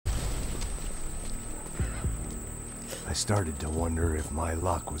I started to wonder if my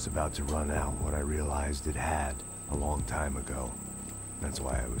luck was about to run out when I realized it had a long time ago. That's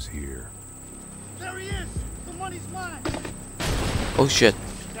why I was here. There he is! The money's mine! Oh shit.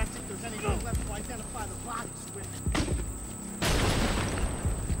 That's if there's anything left to identify the bodies with.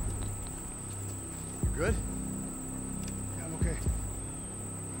 You good? Yeah, I'm okay.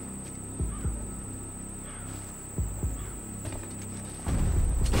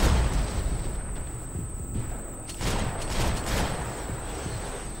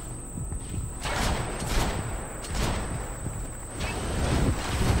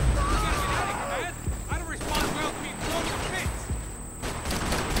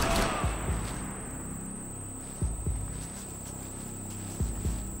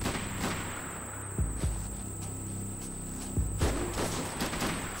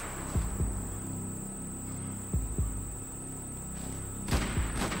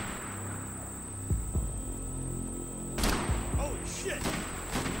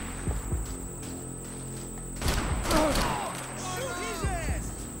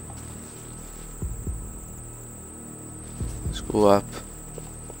 Let's go up.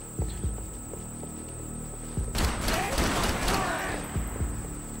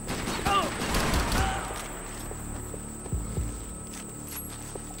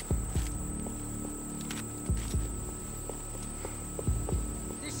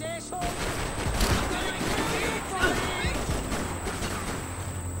 This asshole!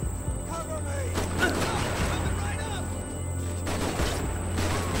 Cover me! Coming right up!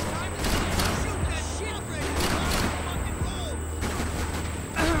 Shoot that shit already! Fucking roll!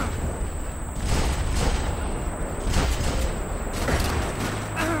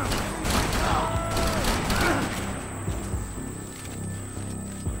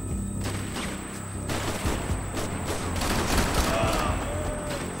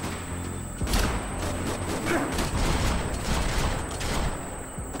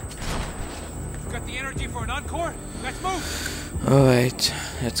 Got the energy for an encore? Let's move! Alright,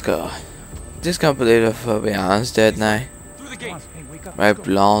 let's go. Just can't believe if Beyond's dead now. Through the gate! My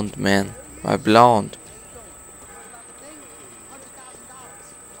blonde man. My blonde.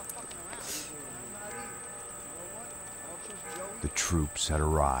 The troops had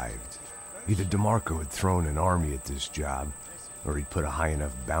arrived. Either DeMarco had thrown an army at this job, or he'd put a high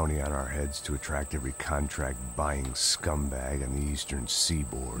enough bounty on our heads to attract every contract-buying scumbag on the eastern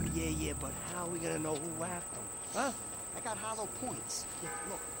seaboard. Yeah, but how are we gonna know who whacked them? Huh? I got hollow points. Yeah,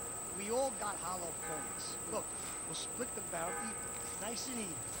 look, we all got hollow points. Look, we'll split the bounty nice and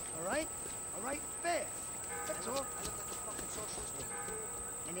even, alright? Alright, fair. That's all.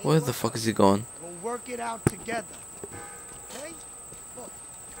 Where the fuck is he going? We'll work it out together. Okay? Look,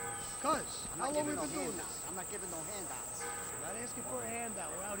 cuz, how long we been doing this? I'm not giving no handouts. I'm not asking for a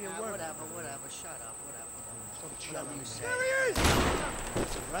handout. We're out here working. Whatever. Shut up, whatever. Whatever you say. There he is!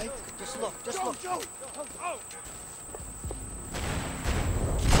 Right? Just look, Joe! Oh!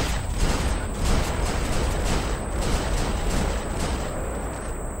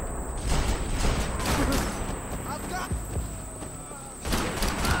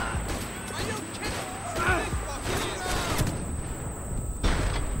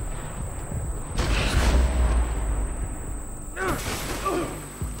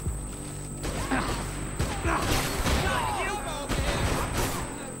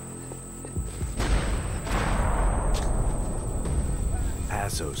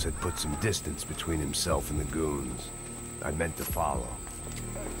 Passos had put some distance between himself and the goons. I meant to follow.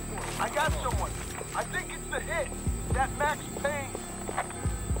 I got someone. I think it's the hit. That Max Payne.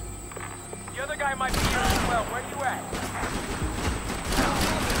 The other guy might be here as well. Where you at?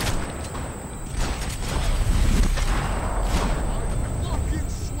 Fucking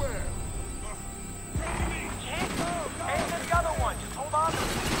swear! Can't go. Payne and the other one. Just hold on to me.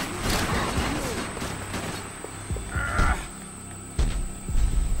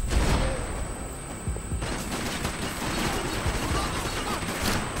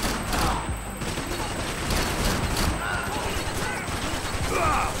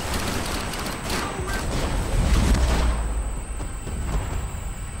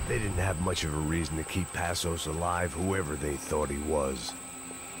 They didn't have much of a reason to keep Passos alive, whoever they thought he was.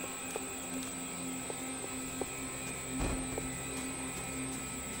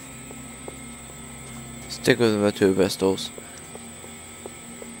 Stick with the two pistols.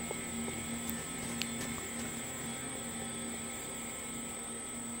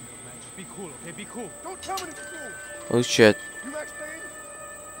 Just be cool, okay? Be cool. Don't tell me to be cool! Oh shit. You Max Payne?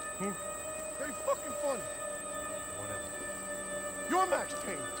 Who? Very fucking funny. Whatever. You're Max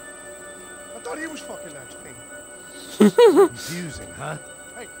Payne. I thought he was fucking Max Payne. Confusing, huh?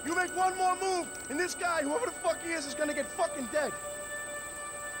 Hey, Hey, you make one more move, and this guy, whoever the fuck he is gonna get fucking dead.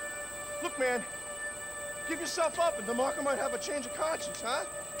 Look, man, give yourself up, and DeMarco might have a change of conscience, huh?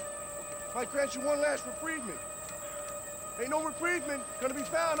 Might grant you one last reprievement. Ain't no reprievement gonna be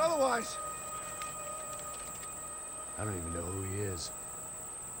found otherwise. I don't even know who he is.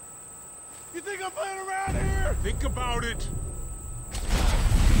 You think I'm playing around here? Think about it.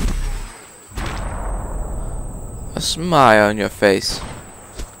 A smile on your face.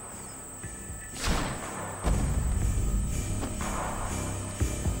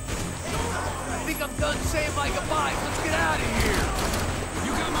 I think I'm done saying my goodbyes. Let's get out of here.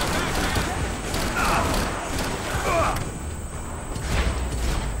 You got my back, man.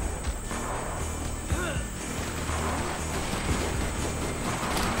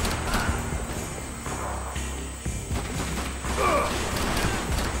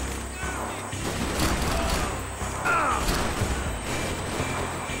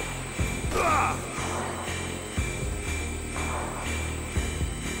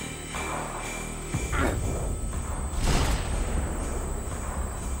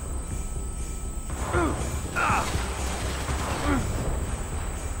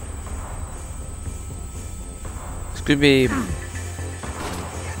 This could be.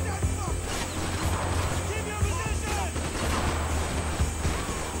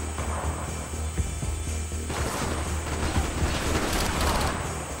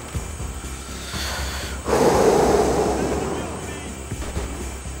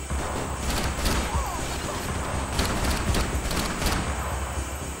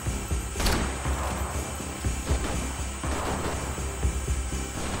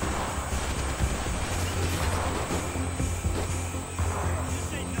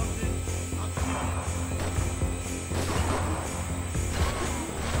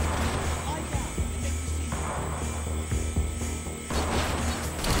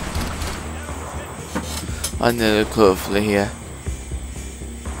 I need a carefully here.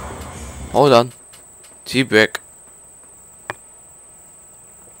 Hold on. T-brick.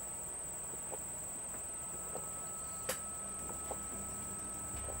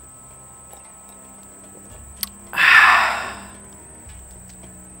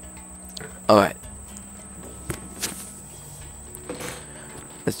 Alright.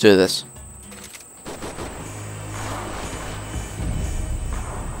 Let's do this.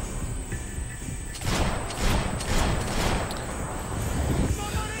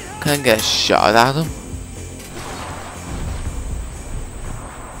 Can I get a shot at him?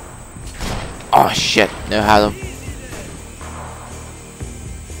 Oh shit, no, had him.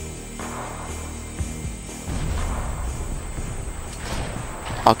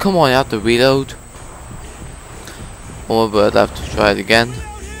 Oh come on, you have to reload. Oh but I have to try it again.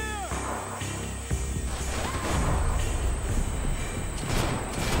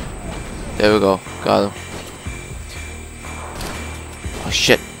 There we go, got him. Oh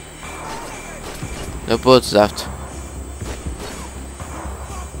shit. No bullets left.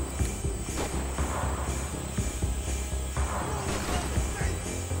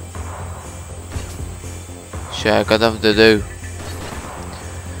 Shit, I got nothing to do.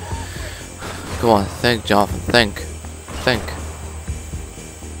 Come on, think, Jonathan, think. Think.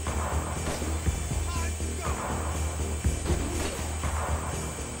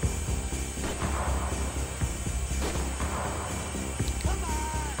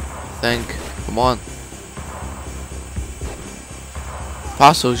 Think. Come on.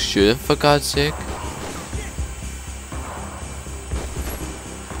 Paso shooting for God's sake.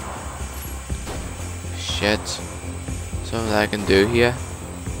 Shit. Something I can do here.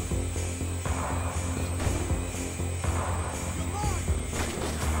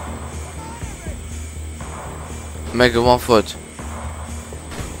 Make it 1 foot.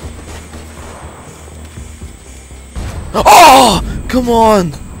 Oh! Come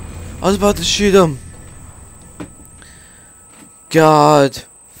on! I was about to shoot him. God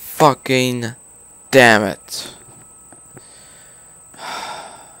fucking damn it.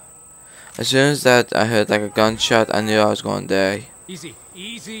 As soon as that I heard like a gunshot, I knew I was going to die. Easy,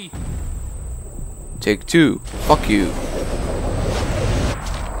 easy. Take 2. Fuck you.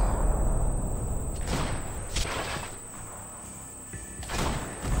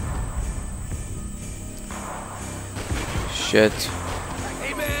 Shit.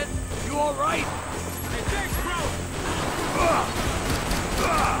 Hey man, you alright? Hey, thanks, bro.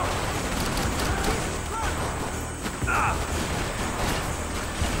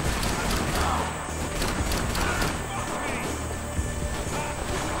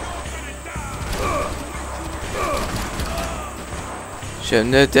 Shit,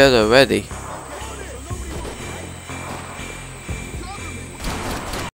 they're dead already.